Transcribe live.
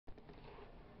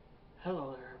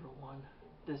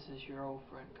This is your old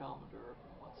friend Commodore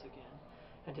once again,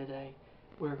 and today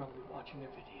we're going to be watching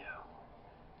a video.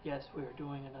 Yes, we are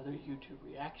doing another YouTube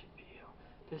reaction video.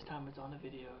 This time it's on a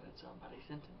video that somebody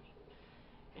sent to me,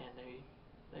 and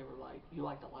they were like, "You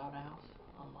like the Loud House?"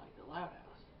 I'm like, "The Loud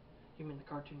House? You mean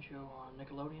the cartoon show on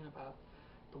Nickelodeon about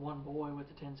the one boy with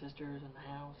the 10 sisters and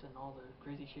the house and all the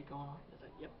crazy shit going on?" It's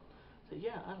like, "Yep." I said,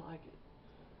 "Yeah, I like it."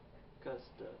 Because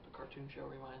the cartoon show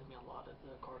reminds me a lot of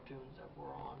the cartoons that were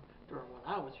on during when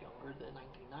I was younger, the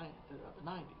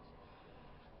 90s.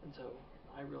 And so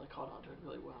I really caught on to it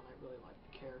really well, and I really liked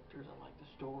the characters, I liked the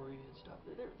story and stuff.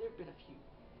 There have been a few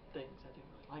things I didn't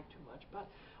really like too much, but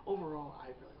overall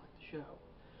I really liked the show.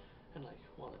 And like,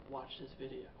 well, watch this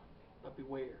video, but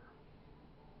beware.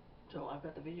 So I've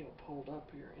got the video pulled up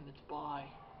here, and it's by,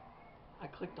 I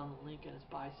clicked on the link, and it's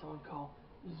by someone called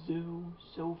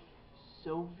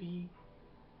Sophie,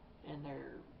 and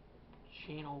their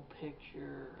channel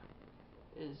picture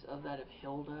is of that of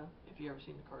Hilda. If you ever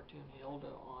seen the cartoon Hilda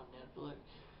on Netflix,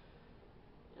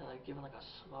 and like giving like a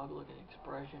smug looking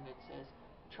expression, it says,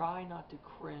 "Try not to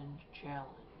cringe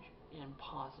challenge,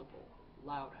 impossible,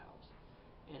 Loud House,"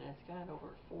 and it's got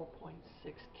over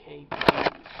 4.6K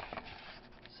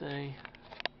views. See,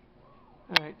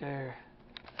 right there.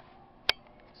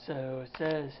 So it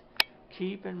says,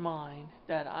 "Keep in mind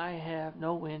that I have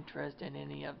no interest in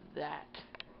any of that.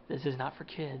 This is not for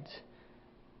kids.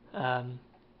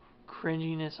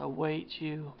 Cringiness awaits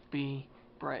you. Be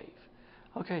brave."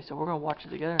 Okay, so we're going to watch it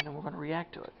together, and then we're going to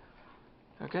react to it.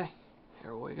 Okay,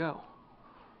 here we go.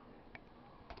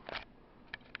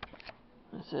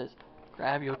 It says,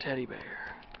 "Grab your teddy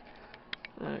bear."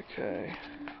 Okay.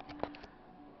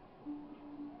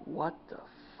 What the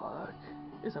fuck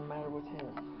is the matter with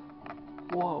him?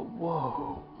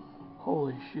 Whoa.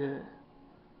 Holy shit.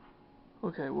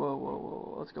 Okay,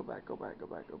 whoa. Let's go back.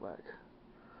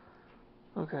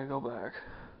 Okay, go back.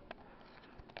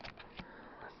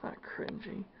 That's not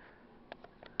cringy.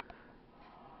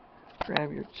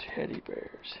 Grab your teddy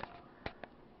bears.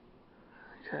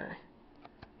 Okay.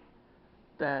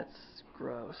 That's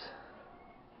gross.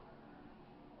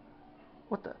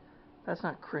 What the? That's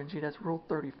not cringy, that's Rule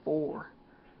 34.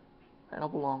 That'll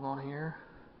belong on here.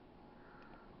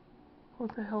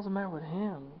 What the hell's the matter with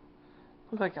him?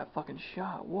 Looks like I got fucking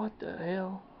shot. What the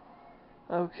hell?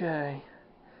 Okay.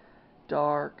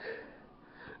 Dark.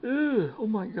 Ew, oh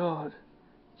my god.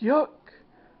 Yuck.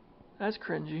 That's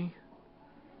cringy.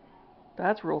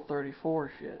 That's Rule 34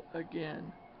 shit.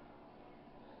 Again.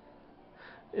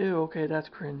 Ew, okay, that's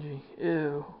cringy.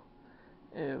 Ew,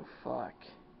 fuck.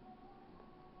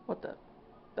 What the?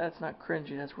 That's not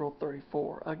cringy, that's Rule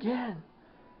 34. Again!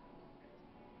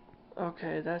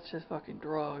 Okay, that's just fucking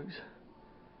drugs.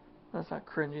 That's not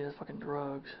cringy, that's fucking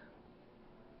drugs.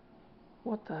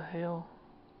 What the hell?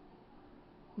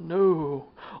 No!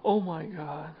 Oh my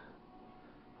god.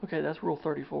 Okay, that's Rule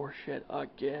 34 shit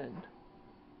again.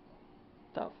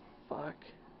 The fuck?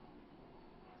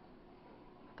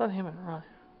 I thought him and Ron.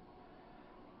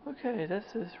 Okay,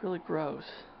 this is really gross.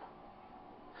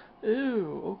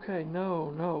 Ew, okay,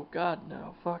 no, god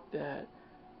no, fuck that.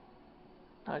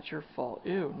 Not your fault.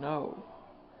 Ew, no.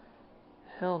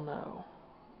 Hell no.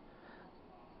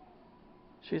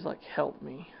 She's like, "Help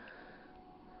me.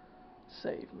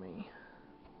 Save me."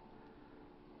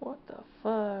 What the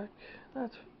fuck?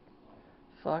 That's...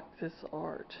 Fuck this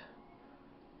art.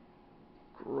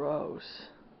 Gross.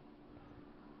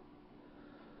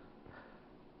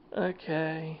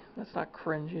 Okay, that's not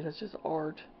cringy, that's just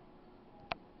art.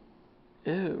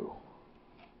 Ew.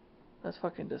 That's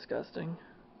fucking disgusting.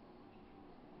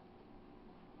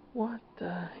 What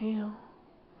the hell?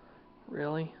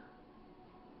 Really?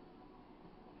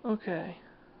 Okay.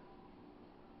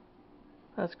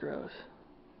 That's gross.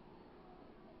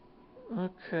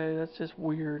 Okay, that's just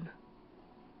weird.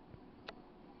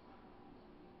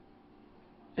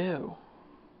 Ew.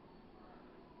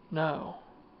 No.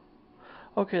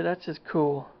 Okay, that's just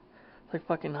cool. It's like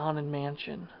fucking Haunted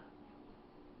Mansion.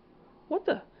 What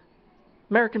the?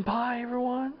 American Pie,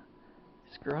 everyone?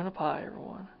 Screwing a pie,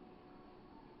 everyone.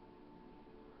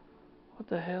 What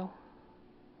the hell?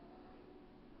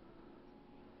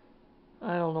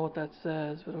 I don't know what that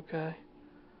says, but okay.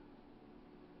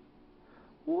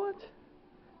 What?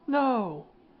 No!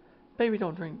 Baby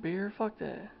don't drink beer, fuck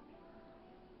that.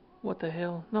 What the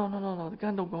hell? No, the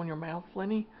gun don't go in your mouth,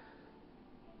 Flinny.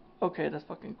 Okay, that's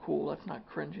fucking cool, that's not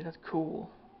cringy, that's cool.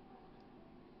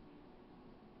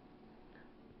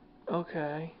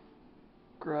 Okay.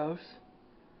 Gross.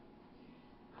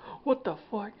 What the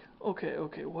fuck?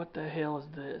 Okay, what the hell is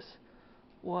this?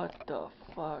 What the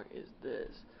fuck is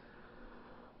this?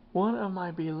 One of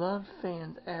my beloved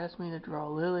fans asked me to draw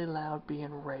Lily Loud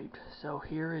being raped, so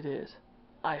here it is.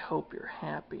 I hope you're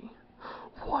happy.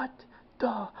 What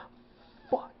the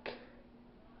fuck?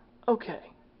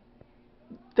 Okay.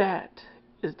 That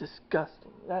is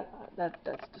disgusting.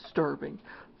 That's disturbing.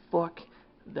 Fuck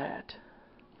that.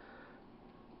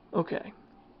 Okay.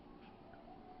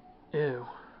 Ew.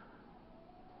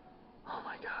 Oh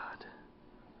my god.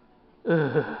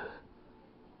 Ugh.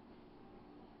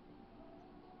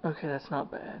 Okay, that's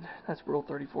not bad. That's Rule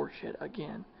 34 shit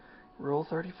again. Rule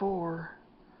 34.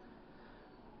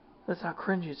 That's not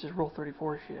cringy, it's just Rule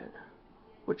 34 shit.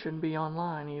 Which shouldn't be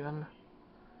online even.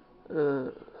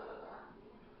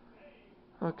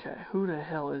 Okay, who the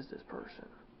hell is this person?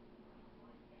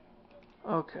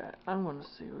 Okay, I'm gonna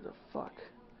see who the fuck.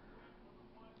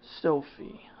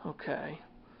 Sophie, okay.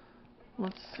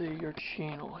 Let's see your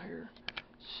channel here.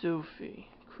 Sophie,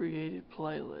 created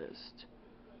playlist.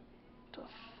 The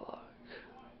fuck?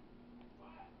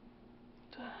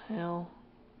 The hell?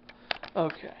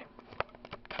 Okay.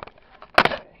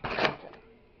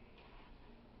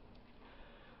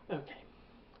 Okay.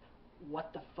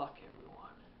 What the fuck,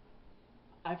 everyone?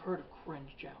 I've heard of cringe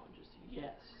challenges,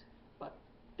 yes, but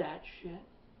that shit,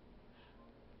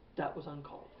 that was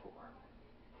uncalled for.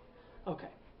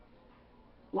 Okay.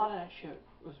 A lot of that shit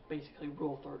was basically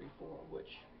Rule 34,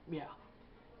 which, yeah,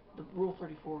 the Rule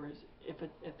 34 is if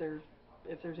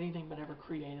there's anything but ever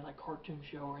created, like cartoon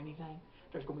show or anything,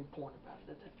 there's gonna be porn about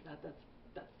it.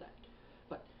 That's that.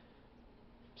 But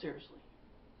seriously,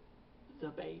 the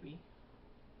baby.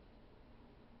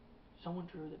 Someone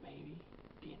drew the baby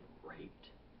being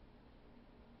raped.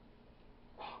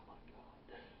 Oh my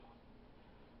god.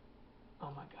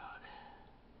 Oh my god.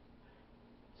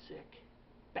 Sick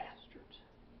bastards.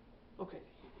 Okay,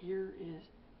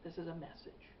 this is a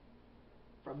message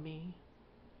from me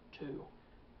to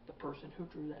the person who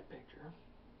drew that picture,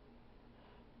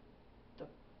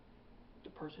 the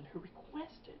person who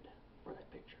requested for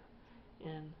that picture,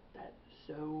 and that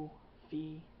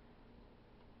Sophie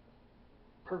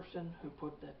person who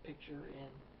put that picture in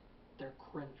their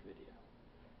cringe video.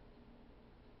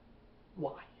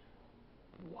 Why?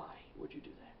 Why would you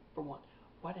do that? For one,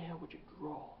 why the hell would you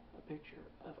draw a picture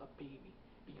of a baby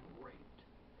being raped?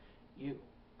 You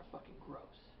are fucking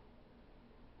gross.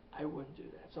 I wouldn't do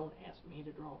that. If someone asked me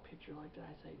to draw a picture like that,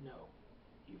 I'd say, no,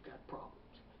 you've got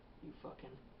problems. You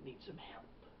fucking need some help.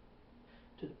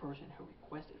 To the person who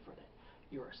requested for that,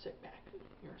 you're a sick bastard.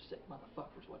 You're a sick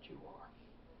motherfucker is what you are.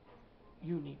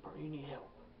 You need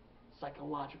help.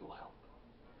 Psychological help.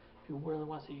 If you really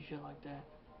want to see shit like that,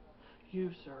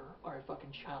 you, sir, are a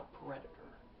fucking child predator.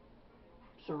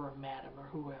 Sir or madam or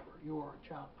whoever, you are a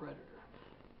child predator.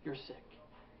 You're sick.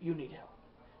 You need help.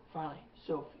 Finally,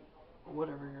 Sophie, or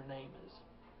whatever your name is,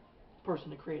 person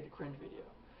that created the cringe video.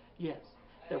 Yes,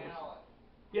 that was. Alan,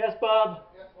 Yes, Bob.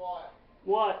 guess what?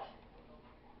 What?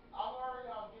 I'm already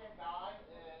on game 9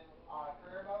 in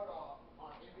career mode on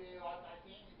NBA Live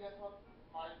 19. You guess what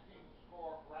my team's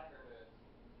score record is?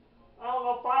 I don't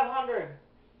know, 500.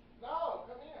 No,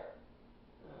 come here.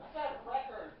 I said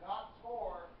record, not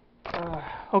score.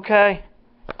 Okay.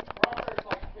 Record's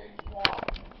like game 1.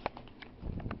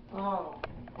 Oh,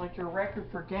 like your record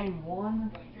for game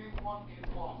 1? Like game 1 games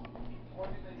lost. What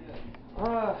do you think it is?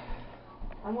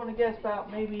 I'm gonna guess about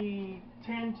maybe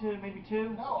 10 to maybe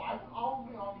 2. No, I'm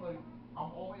only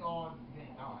on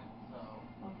game 9, so.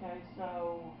 Okay,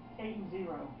 so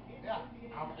 8-0. Yeah,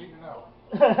 I'm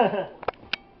 8-0.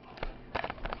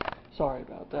 Sorry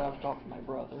about that. I was talking to my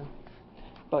brother.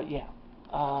 But yeah,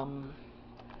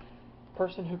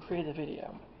 person who created the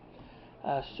video,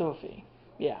 Sophie.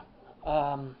 Yeah,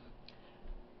 that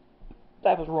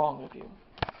was wrong of you.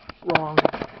 Wrong,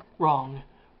 wrong,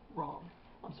 wrong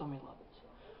on so many levels.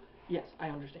 Yes, I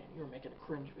understand. You were making a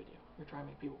cringe video. You're trying to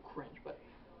make people cringe, but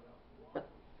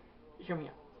hear me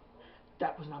out.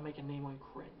 That was not making anyone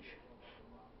cringe.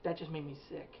 That just made me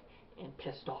sick and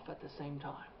pissed off at the same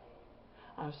time.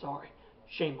 I'm sorry.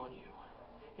 Shame on you.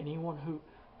 And anyone who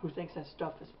thinks that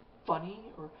stuff is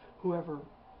funny, or whoever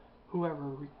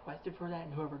requested for that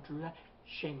and whoever drew that,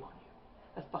 shame on you.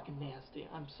 That's fucking nasty.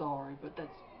 I'm sorry, but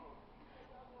that's.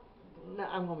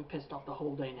 I'm gonna be pissed off the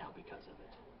whole day now because of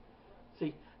it.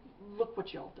 See, look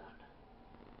what y'all done.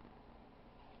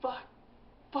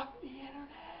 Fuck the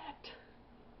internet.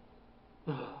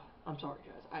 Ugh. I'm sorry,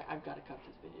 guys. I've got to cut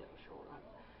this video short.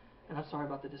 And I'm sorry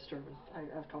about the disturbance.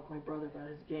 I've talked to my brother about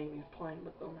his game he was playing,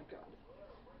 but oh my god.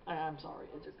 I'm sorry.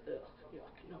 It's just,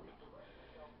 yuck. No.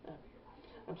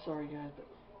 I'm sorry, guys, but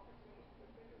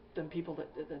them people that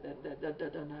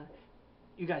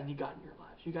you guys need God in your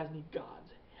lives. You guys need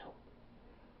God's help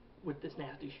with this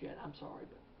nasty shit. I'm sorry,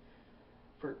 but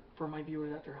for my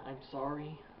viewers out there, I'm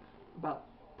sorry about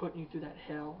putting you through that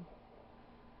hell.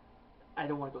 I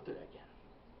don't want to go through that again.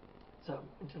 So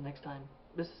until next time,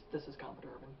 this is Comet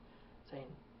Urban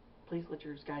saying, please let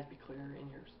your skies be clear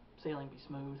and your sailing be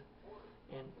smooth,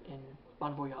 and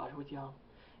bon voyage with y'all,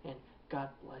 and God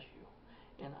bless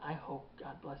you. And I hope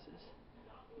God blesses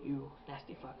you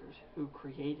nasty fuckers who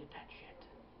created that shit,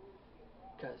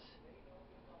 because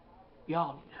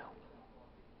y'all need help.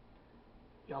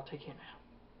 Y'all take care now.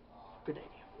 Good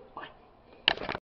day.